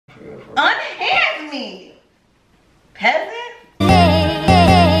Unhand me, peasant.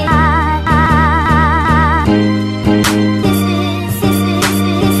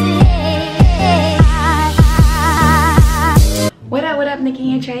 What up,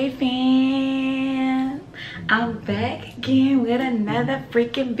 Nikki and Trey fam? I'm back again with another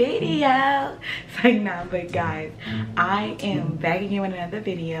freaking video. So nah, but guys, I am back again with another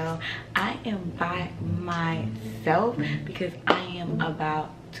video. I am by myself because I am about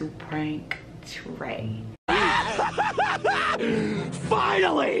to prank Trey.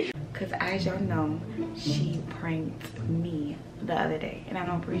 Finally! Because as y'all know, she pranked me the other day and I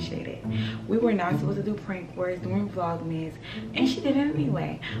don't appreciate it. We were not supposed to do prank wars during Vlogmas and she did it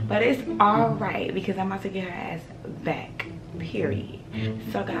anyway. But it's alright because I'm about to get her ass back, period.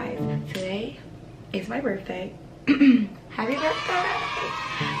 So guys, today is my birthday. Happy birthday!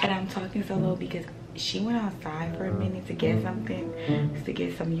 And I'm talking so low because she went outside for a minute to get something, to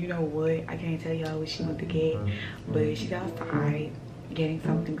get some you know what. I can't tell y'all what she went to get, but she's outside getting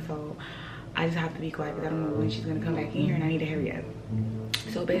something, so I just have to be quiet because I don't know when she's gonna come back in here and I need to hurry up.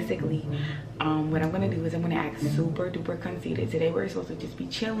 So basically, what I'm gonna do is I'm gonna act super duper conceited. Today we're supposed to just be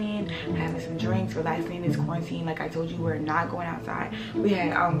chilling, having some drinks, relaxing in this quarantine. Like I told you, we're not going outside. We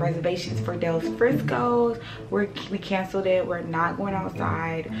had reservations for Del Frisco's. We canceled it. We're not going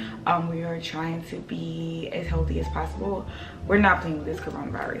outside. We are trying to be as healthy as possible. We're not playing with this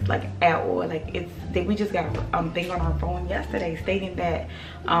coronavirus like at all. Like we just got a thing on our phone yesterday stating that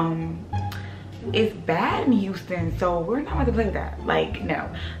it's bad in Houston, so we're not about to play with that. Like, no.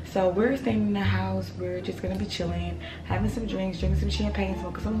 So we're staying in the house. We're just gonna be chilling, having some drinks, drinking some champagne,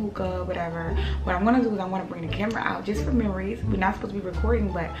 smoking some hookah, whatever. What I'm gonna do is I want to bring the camera out just for memories. We're not supposed to be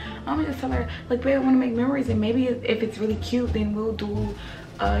recording, but I'm gonna just tell her, like, babe, I want to make memories, and maybe if it's really cute, then we'll do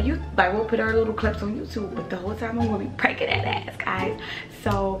we'll put our little clips on YouTube, but the whole time I'm gonna be pranking that ass, guys.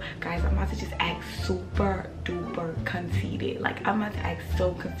 So guys, I'm about to just act super duper conceited. Like, I'm about to act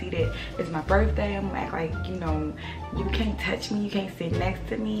so conceited. It's my birthday. I'm gonna act like, you know, you can't touch me, you can't sit next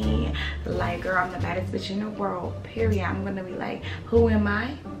to me. Like, girl, I'm the baddest bitch in the world, period. I'm gonna be like, who am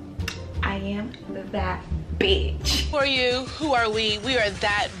I? I am that bitch. Who are you? Who are we? We are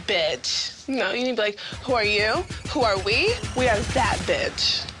that bitch. No, you need to be like, who are you? Who are we? We are that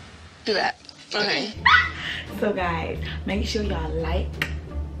bitch. Do that. Okay. So guys, make sure y'all like,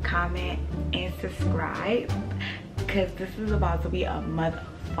 comment, and subscribe, because this is about to be a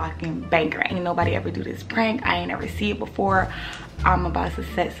motherfucking banger. Ain't nobody ever do this prank. I ain't never see it before. I'm about to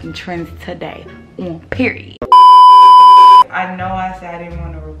set some trends today. Period. I know I said I didn't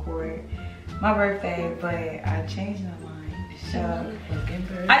want to record my birthday, but I changed my mind. So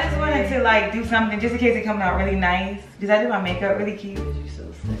I just wanted to like do something just in case it comes out really nice, because I do my makeup really cute. You're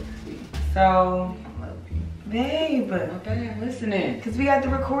so sexy. So I love you. babe, Okay, I'm listening. because we got the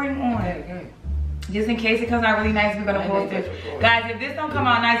recording on. Okay. Just in case it comes out really nice, we're gonna post it. Guys, if this don't come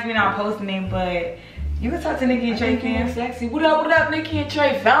out nice, we're not posting it, but you can talk to Nikki and Trey fam. Sexy. What up, Nikki and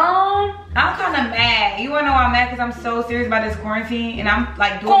Trey fam? I'm kind of mad. You wanna know why I'm mad? Because I'm so serious about this quarantine, and I'm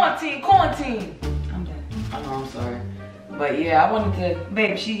like doing Quarantine. I'm done. I know, I'm sorry. But yeah, I wanted to.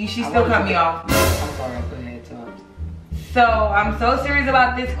 Babe, she still cut me off. I'm sorry, go ahead, talk. So I'm so serious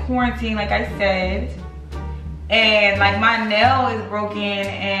about this quarantine, like I said, and like my nail is broken,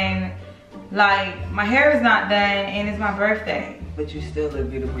 and like my hair is not done, and it's my birthday. But you still look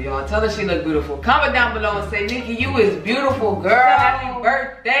beautiful, y'all. Tell her she look beautiful. Comment down below and say, Nikki, you is beautiful, girl. Happy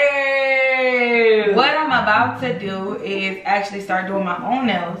birthday. What I'm about to do is actually start doing my own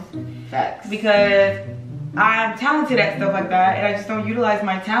nails. Facts. Because I'm talented at stuff like that, and I just don't utilize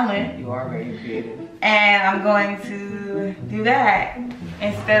my talent. You are very creative. And I'm going to do that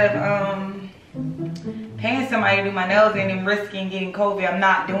instead of paying somebody to do my nails and then risking getting COVID. I'm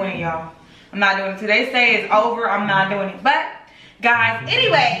not doing it, y'all. I'm not doing it. So they say it's over, I'm not doing it. But guys,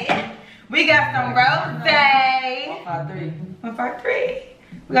 anyway, we got some rose. 153. 153.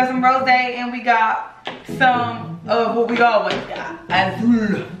 We got some rose and we got some of what we always got.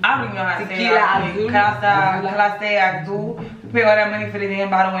 Azul. I don't even know how to say it. Clase Azul. We pay all that money for the damn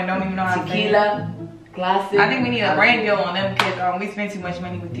bottle and don't even know how to say it. Tequila. Classic. I think we need a brand deal on them because we spend too much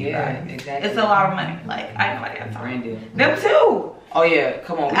money with you guys. Exactly. It's a lot of money. Like, I know I got time. Brand deal. Them too. Oh yeah,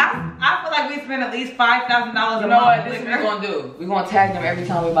 come on. I feel like we spend at least $5,000 a month. You know what? This is what we're gonna do. We're gonna tag them every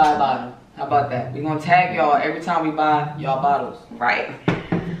time we buy a bottle. How about that? We're gonna tag y'all every time we buy y'all bottles. Right.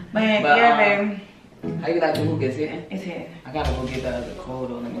 But yeah, baby. How you like the hookah? It's hitting? It's hitting. I gotta go get the other cold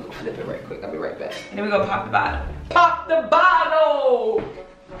though. Let me go flip it right quick. I'll be right back. And then we go pop the bottle. Pop the bottle!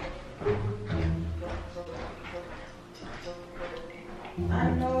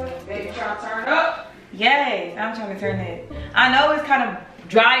 I know it. Baby, trying to turn up. Yes, I'm trying to turn it. I know it's kind of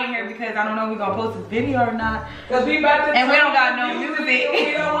dry in here because I don't know if we're gonna post this video or not. Cause we about to. And we don't got no music.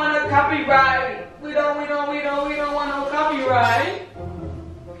 We don't want a copyright. We don't want no copyright.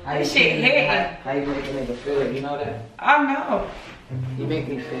 This shit hitting. How you make a nigga feel? You know that? I know. You make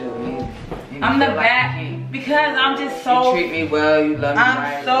me feel me. I'm the bad because I'm just so. You treat me well. You love me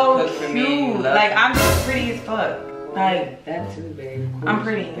right. I'm so Cook for cute. me, Like I'm just pretty as fuck. Like that too, babe. I'm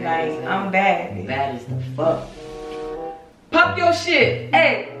pretty. Like I'm bad. Bad as the fuck. Pop your shit.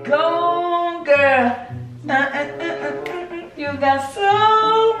 Hey, go on, girl. You got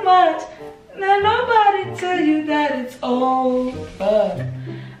so much. Now nobody tell you that it's over.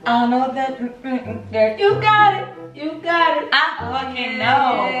 I know that, girl, you got it. You got it. I fucking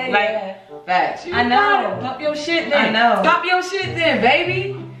know. Like, facts. I know. Pop your shit then. I know. Pop your shit then,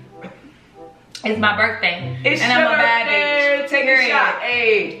 baby. It's my birthday. It's and your I'm a bad birthday. bitch. Take a shot.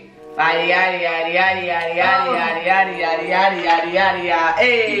 Hey. Body yaddy yaddy yaddy yaddy yaddy yaddy yaddy yaddy yaddy yaddy yaddy.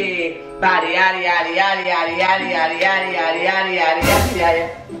 Hey. Body yaddy yaddy yaddy yaddy yaddy yaddy yaddy yaddy yaddy yaddy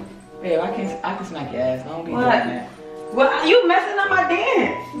yaddy. Babe, I can smack your ass. Don't be doing that. Well, you messing up my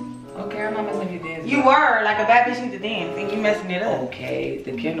dance. Okay, I'm not messing up your dance. You were like a bad bitch need to dance, and you messing it up. Okay,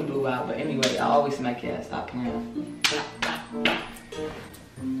 the candle blew out, but anyway, I always smack your ass. Stop playing.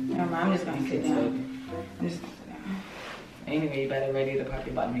 Never mind, I'm just gonna sit down. I'm just gonna sit down. Anyway, you better ready to pop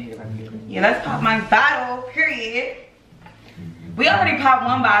your bottom here right here. Yeah, let's pop my bottle. Period. We already popped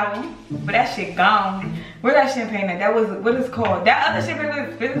one bottle, but that shit gone. Where that champagne at? That was what it's called. That other champagne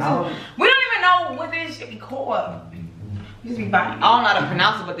was physical. Oh. We don't even know what this shit be called. Just be buying. I don't know how to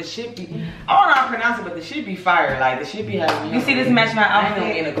pronounce it, but the shit be. I don't know how to pronounce it, but the shit be fire. Like the shit be having. You see this match my I outfit?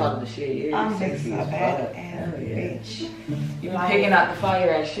 ain't gonna call it the shit. Yeah, I'm sexy just a as bad fuck. ass bitch. You be picking out the fire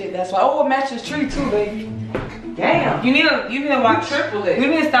ass shit. That's why. Oh, it matches tree too, baby. Damn. You need to watch. Triple it. You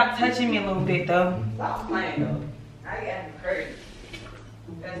need to stop touching me a little bit though. Stop playing though. I got crazy.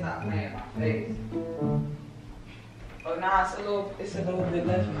 Let's stop playing in my face. Oh nah, it's a little bit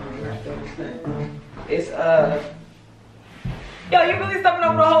left for me right there. It's Yo, you really stepping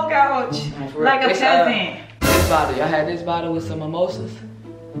over the whole couch like a peasant. This bottle, y'all had this bottle with some mimosas.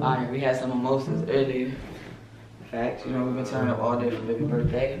 Alright, we had some mimosas earlier. Facts, you know we've been turning up all day for baby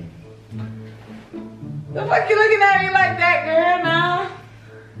birthday. The fuck you looking at me like that, girl? Nah.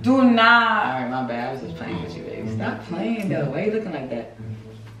 Do not. Alright, my bad. I was just playing with you, baby. Stop playing though. Why you looking like that?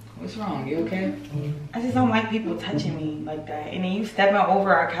 What's wrong? You okay? I just don't like people touching me like that. And then you stepping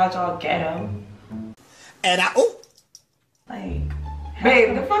over our couch all ghetto. And Like,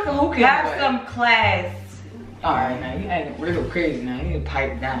 Babe, the fuck who can have some class. Alright, now you acting real crazy now. You need to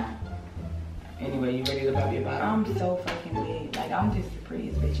pipe down. Anyway, you ready to pop your bottle? I'm so fucking big. Like, I'm just the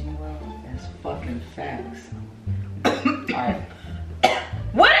prettiest bitch in the world. That's fucking facts. Alright.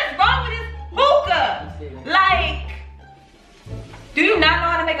 What is wrong with this hookah? Like, do you not know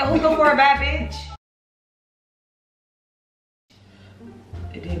how to make a hookah for a bad bitch?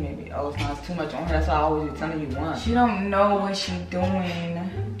 It did make me. Oh, it's not too much on her. That's why I always be telling you once. She don't know what she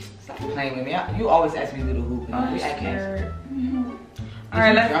doing. Stop playing with me. You always ask me to do the hoop. I'm We acting. scared.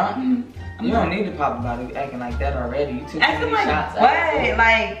 Alright, let's. Drunk? You don't need to pop about it. You acting like that already. You took too many like shots. What?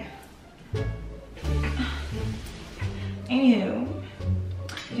 Like. Anywho,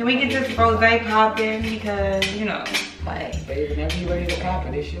 can we get this rose popping? Because you know. Like, babe, whenever you ready to pop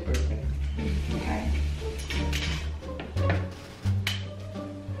it, it's your birthday. Okay.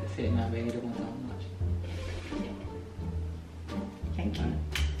 That's it now, baby. Don't talk much. Thank you.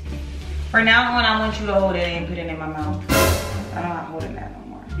 For now on, I want you to hold it and put it in my mouth. I'm not holding that no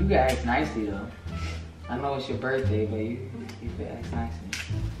more. You gotta act nicely though. I know it's your birthday, but you could act nicely.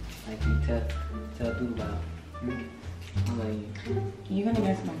 Like you tell dude about. How about you? You're gonna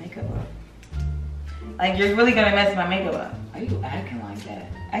mess my makeup up. Like, you're really gonna mess my makeup up. Why you acting like that?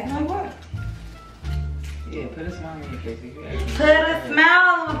 Acting like what? Yeah, put a smile on your face. Put a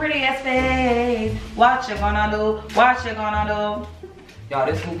smile on my pretty ass face. What you gonna do? What you gonna do? Y'all,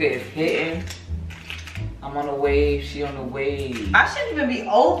 this hookah is hitting. I'm on the wave. She on the wave. I shouldn't even be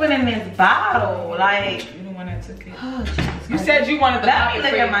opening this bottle. Like, you the one that took it. oh, Jesus You Christ. said you wanted to Let pop me it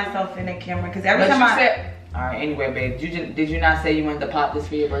look for at you. myself in the camera, because every But time you I said. All right. Anyway, babe, did you not say you wanted to pop this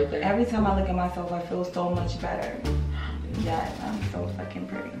for your birthday? every time I look at myself, I feel so much better. Yes, I'm so fucking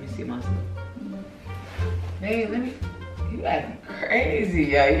pretty. Let me see myself. Hey, let me. You acting crazy,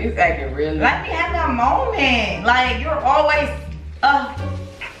 yo. You acting really. Let me have that moment. Like, you're always,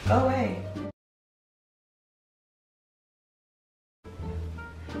 go away.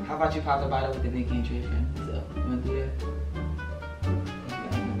 How about you pop the bottle with the Nikki and Trish friend? So, you wanna do that? You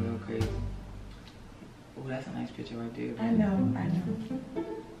acting real crazy. Oh, that's a nice picture right there. I know.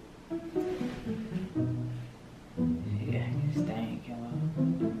 Yeah, you stink, y'all.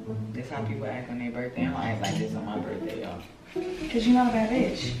 This how people act on their birthday. I don't act like this on my birthday, y'all. Cause you're not a bad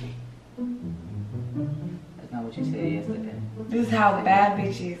bitch. That's not what you said yesterday. This is how bad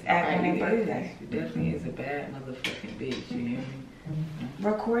bitches act on their birthday. You definitely is a bad motherfucking bitch, you hear me?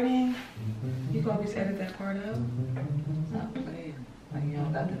 Recording? You can always edit that part out. Stop playing. Like you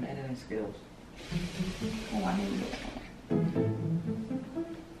don't got them editing skills. Oh, I need to get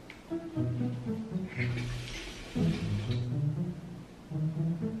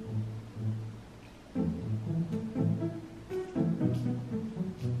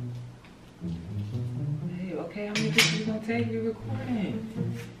Hey, okay, how many pictures you gonna take? You're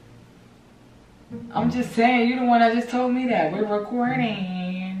recording. I'm just saying, you the one that just told me that. We're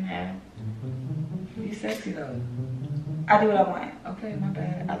recording. Be sexy though. I do what I want. Okay, my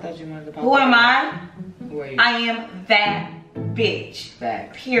bad. I thought you wanted to pop. Who am I? Who are you? I am that bitch.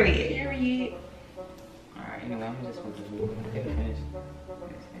 Back. Period. Period. Alright, anyway, I'm just supposed to get it finished.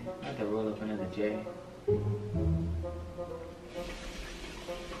 I have to roll up another J.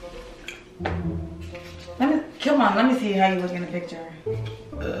 Let me see how you look in the picture.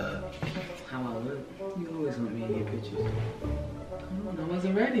 How I look? You always want me in your pictures. Come on, I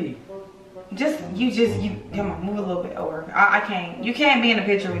wasn't ready. You come on, move a little bit over. I can't. You can't be in the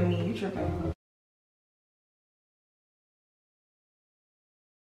picture with me. You tripping.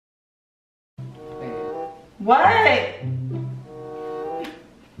 What?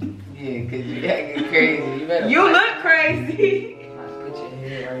 Yeah, cause you acting crazy. You better. You look crazy. Put your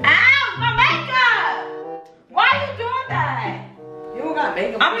head right. Ow, my makeup! Why are you doing that? You don't got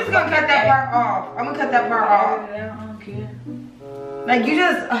makeup. I'm just gonna cut that part off. I'm gonna cut that part off. I don't care. Like you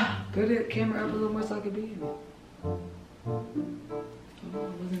just. Put the camera up a little more so I can be in it. Oh, I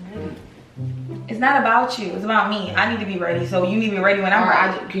wasn't ready. It's not about you. It's about me. I need to be ready, so you need to be ready when I'm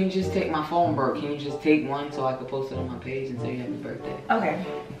ready. Can you just take my phone, bro? Can you just take one so I can post it on my page and say happy birthday? Okay.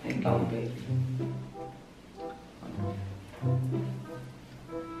 Thank you, baby.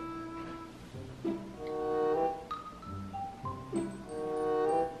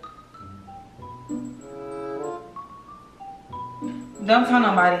 Don't tell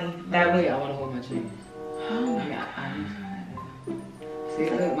nobody that Wait, I want to hold my chin. Oh my God. See,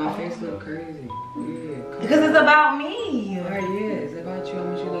 look, my face look crazy. Yeah. Because it's about me. Alright, yeah, it's about you. I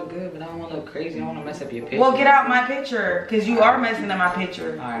want you to look good, but I don't want to look crazy. I want to mess up your picture. Well, get out my picture, because you are messing up my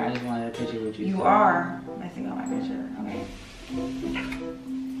picture. Alright, I just wanted a picture with you. You are messing up my picture. Okay.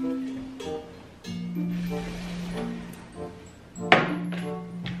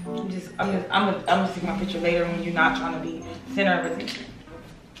 I'm gonna take my picture later when you're not trying to be center of attention.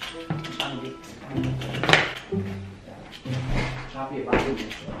 I'm trying to be. Chop your body.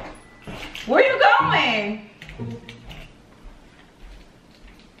 Where you going?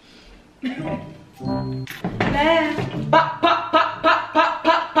 Pop, pop, pop, pop, pop,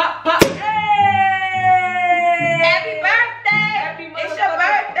 pop, pop, pop. Hey! Happy birthday! It's your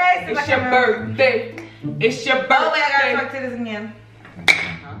birthday! It's your birthday! It's your birthday! Oh wait, I gotta talk to this again.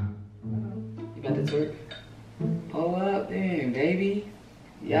 Huh? You got the twerk? Pull up then, baby.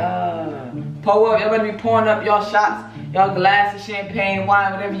 Yeah. Pull up, y'all better be pouring up y'all shots, y'all glass of champagne,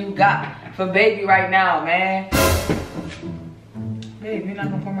 wine, whatever you got for baby right now, man. Babe, you're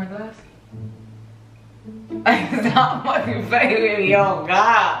not gonna pour my glass? Stop fucking playing with me, oh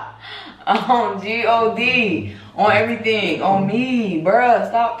God. On G-O-D, on everything, on me, bruh,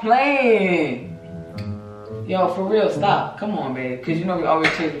 stop playing. Yo, for real, stop. Come on, babe, cause you know we always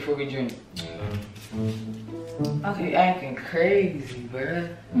check before we drink. Okay, you acting crazy,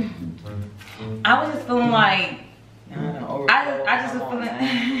 bruh. I was just feeling like I just was feeling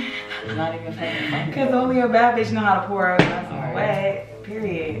It's not even funny. because only a bad bitch know how to pour a glass of Alright. wet.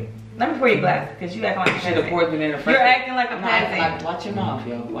 Period. Let me pour your glass because you acting like a Should have peasant. poured it in the first. You're acting like a I'm not acting peasant. like, watch your mouth,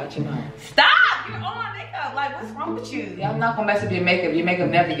 yo. Watch your mouth. Stop! You're on my makeup. Like, what's wrong with you? Yeah, I'm not gonna mess up your makeup. Your makeup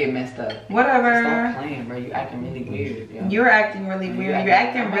never get messed up. Whatever. Stop playing, bro. You acting really weird, yo. You're acting really weird. You're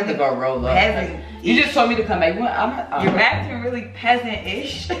acting I'm really to go roll up. peasant. You just told me to come back. You're acting really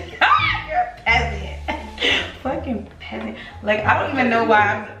peasant-ish. You're a peasant. Fucking peasant. Like, I don't even know why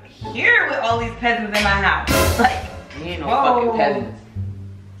I'm here with all these peasants in my house. Like, You ain't no whoa. fucking peasants.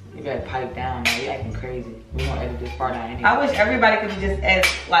 You better pipe down, man. You acting crazy. We gonna edit this part out anyway. I wish everybody could be just as,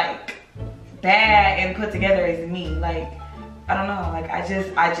 like, bad and put together as me. Like, I don't know. Like, I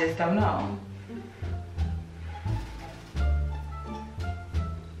just don't know.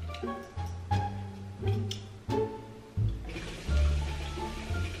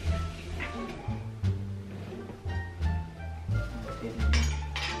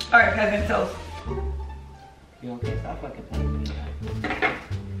 All right, peasant toast. You okay? Stop fucking playing with me.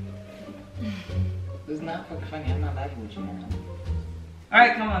 It's not fucking funny. I'm not laughing with you now. All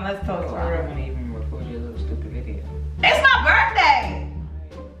right, come on, let's talk. Bro, I don't want to even record your little stupid video. It's my birthday.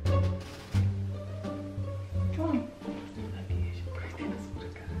 Come on.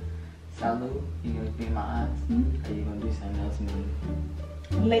 Salud. You gonna be in my eyes? Or you gonna do something else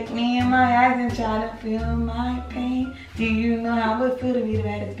mean? Look me in my eyes and try to feel my pain. Do you know how it feel to be the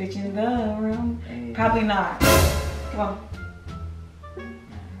baddest bitch in the room? Hey. Probably not. Come on.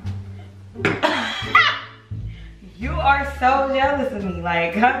 You are so jealous of me.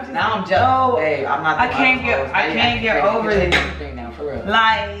 Like now I'm jealous. Babe, I'm not. I can't get over this. Now, for real.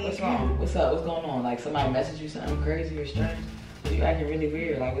 Like, what's wrong? What's up? What's going on? Like somebody messaged you something crazy or strange? You acting really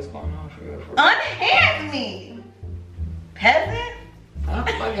weird. Like what's going on for real? Unhand me, peasant. Stop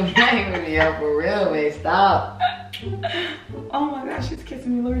fucking playing with me, yo. For real, babe. Stop. Oh my gosh, she's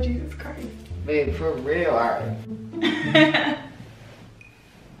kissing me, Lord Jesus Christ. Babe, for real, alright.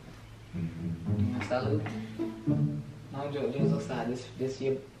 Salute. No jokes aside. This to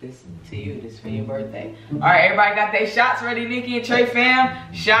you. This for your birthday. Alright, everybody got their shots ready, Nikki and Trey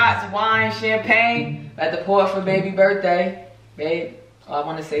fam. Shots, wine, champagne. At the pour for baby birthday. Babe, I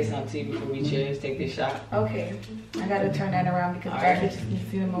want to say something to you before we cheers. Take this shot. Okay. I gotta turn that around because that bitch can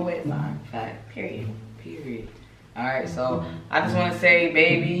see my wet line. Fact. Period. Alright, so I just want to say,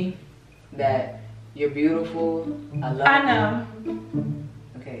 baby, that you're beautiful. I love you. I know.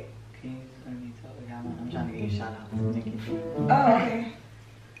 Okay, can you just let me talk? I'm trying to get a shout out to Nikki. Oh, okay.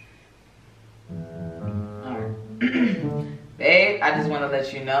 Alright. Babe, I just want to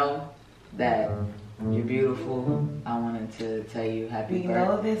let you know that you're beautiful. I wanted to tell you happy birthday. We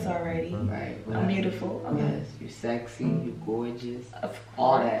know this already. Right. I'm beautiful. Okay. Yes, you're sexy, you're gorgeous. Of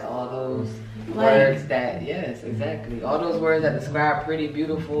all that, all those words that, yes, exactly. All those words that describe pretty,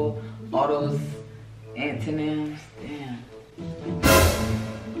 beautiful, all those antonyms. Damn.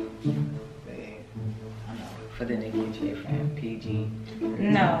 Babe, I know. For the Nikki and Trey fan, PG.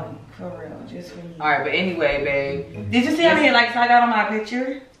 No, for real, just for me. Alright, but anyway, babe. Did you see how many likes I got on my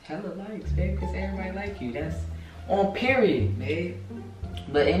picture? Hella likes, babe, because everybody like you. That's on period, babe.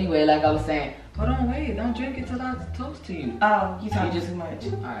 But anyway, like I was saying, hold on, wait, don't drink it till I toast to you. Oh, you talking too much.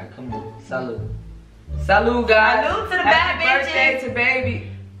 Alright, come on. Salud. Salud, guys. Salud to the bad bitches. Happy birthday to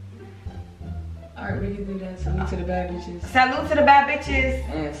baby. Alright, we can do that. Salute to the bad bitches. Salute to the bad bitches.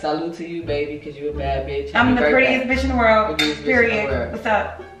 And salute to you, baby, because you're a bad bitch. I'm the prettiest bitch in the world. Period. What's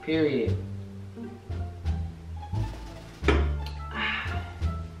up? Period.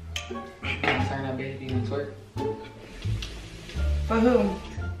 Turn up, baby, and twerk. For who?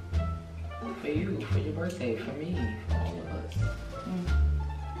 For you, for your birthday, for me, for all of us.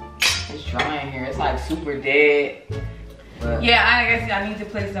 It's dry in here. It's like super dead. But yeah, I guess I need to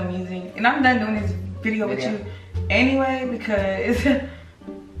play some music. And I'm done doing this video with you anyway because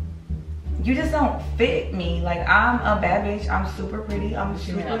you just don't fit me. Like, I'm a bad bitch. I'm super pretty. I'm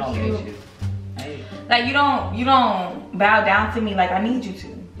super cute. Like, you don't bow down to me like I need you to.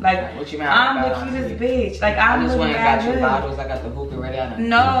 Like, what you mean? I'm the cutest bitch. Like, I'm just looking got good. you bottles. I got the hookah ready.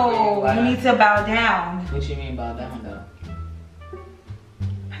 No, you need to bow down. What you mean bow down though?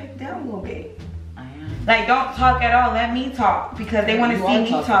 Pipe down a little bit. I am. Like, don't talk at all. Let me talk because they want to see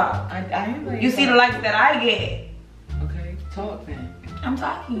me talk. I am. Like, you see the likes that I get. Okay, talk then. I'm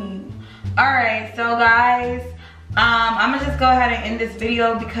talking. All right, so guys, I'm gonna just go ahead and end this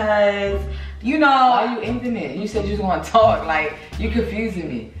video because, you know. Why are you ending it? You said you was gonna talk. Like, you confusing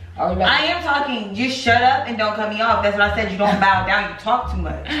me. I am talking. Just shut up and don't cut me off. That's what I said. You don't bow down. You talk too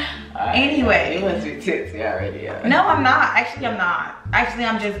much. Anyway. You went too tipsy already. Yeah. No, I'm not. Actually, I'm not. Actually,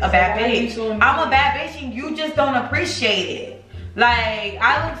 I'm just a bad bitch. I'm a bad bitch and you just don't appreciate it. Like,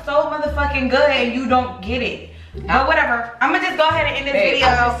 I look so motherfucking good and you don't get it. But whatever. I'm gonna just go ahead and end this video.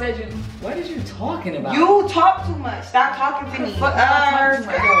 I just said what are you talking about? You talk too much. Stop talking to me. Stop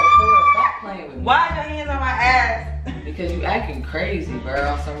playing with me. Why are your hands on my ass? Because you acting crazy, bro.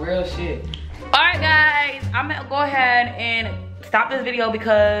 On some real shit. Alright guys, I'm gonna go ahead and stop this video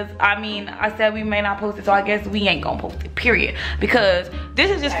because I said we may not post it, so I guess we ain't gonna post it, period. Because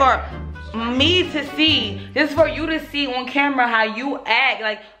this is just for me to see. This is for you to see on camera how you act.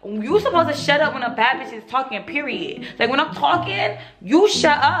 Like, you supposed to shut up when a bad bitch is talking, period. Like, when I'm talking, you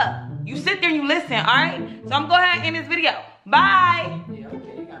shut up. You sit there and you listen, alright? So I'm gonna go ahead and end this video. Bye. Yeah,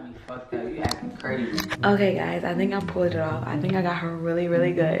 okay, you got me fucked up. You acting crazy. Okay guys, I think I pulled it off. I think I got her really,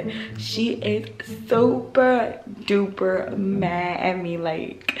 really good. She is super duper mad at me.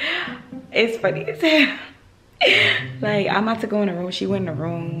 Like, it's funny as hell. Like, I'm about to go in the room. She went in the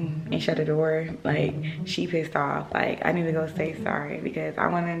room and shut the door. Like, she pissed off. Like, I need to go say sorry because I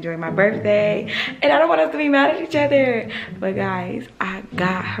want to enjoy my birthday and I don't want us to be mad at each other. But guys, I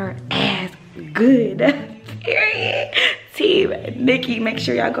got her ass good. Period. Team Nikki, make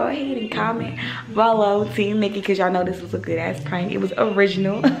sure y'all go ahead and comment below Team Nikki, because y'all know this was a good ass prank. It was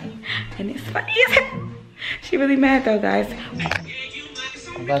original and it's funny as hell. She really mad though, guys.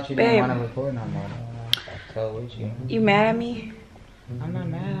 I thought you didn't want to record no more. I told with you. You mad at me? I'm not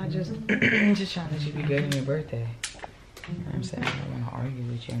mad. I just trying to let you be good on your birthday. You know what I'm saying? I don't want to argue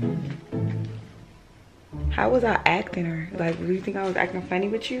with you. How was I acting, or like, do you think I was acting funny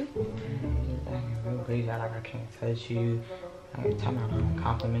with you? Just acting real crazy. Like I can't touch you. Like time I don't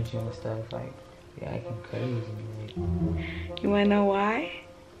compliment you and stuff. Like you're acting crazy. Like, You wanna know why?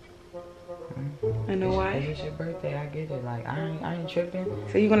 I know why. It's your birthday. I get it. Like I ain't tripping.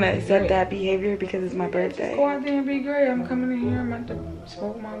 So you gonna accept that behavior because it's my birthday? Go out there and be great. I'm coming in here. I'm about to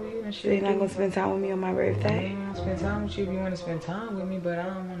smoke my weed and shit. So you're not gonna spend time with me on my I birthday? ain't gonna spend time with you if you want to spend time with me, but I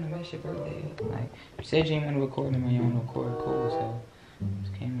don't want to miss your birthday. Like you said, you didn't want to record them, and you want to record. Cool. So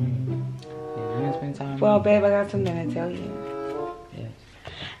just came in. Yeah, you want to spend time. Well, with me? babe, I got something to tell you. Yes.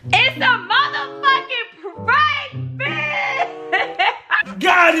 It's a motherfucking prank, bitch!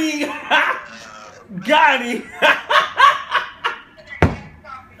 Got him! Got him!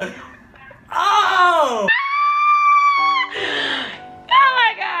 Oh! Oh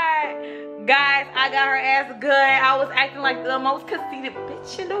my god. Guys, I got her ass good. I was acting like the most conceited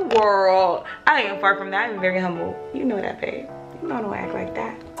bitch in the world. I ain't far from that. I'm very humble. You know that, babe. You know I don't act like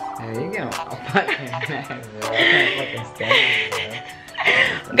that. Hey, you get on fucking mad, bro. I can't fucking stand it,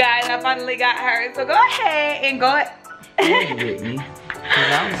 Guys, I finally got her. So go ahead and go. bro. You didn't get me.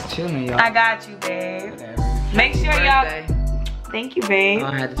 Cause I was chilling, y'all. I got you, babe. Whatever. Make sure y'all. Birthday. Thank you, babe.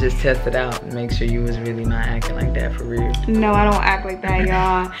 I had to just test it out and make sure you was really not acting like that for real. No, I don't act like that,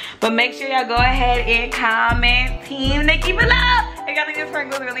 y'all. But make sure y'all go ahead and comment Team Nikki below. If y'all think this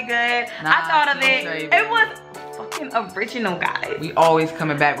prank was really good. Nah, I thought of Team it. Trey, It was fucking original, guys. We always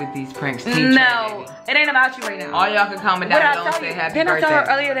coming back with these pranks. Team Trey, No, baby. it ain't about you right now. All y'all can comment down below and say happy Didn't I birthday. tell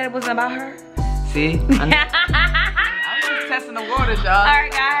her earlier that it wasn't about her? See? I'm just testing the waters, y'all.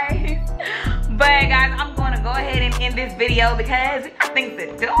 Alright, guys. But guys, I'm going to go ahead and end this video because I think to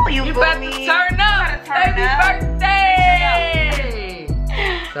do. You better me. turn up. Happy birthday.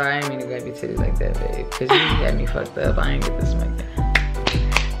 Sorry, I didn't mean to grab your titties like that, babe. Cause you had me fucked up. I ain't get this smack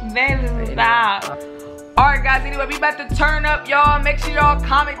that. Baby, stop. Alright guys, anyway, we about to turn up, y'all. Make sure y'all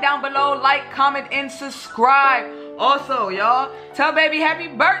comment down below, like, comment, and subscribe. Also, y'all, tell baby happy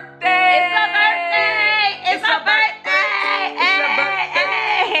birthday. It's my birthday. It's my birthday. It's your birthday.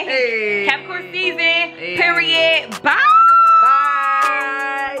 Hey. Capricorn season. Period. Bye.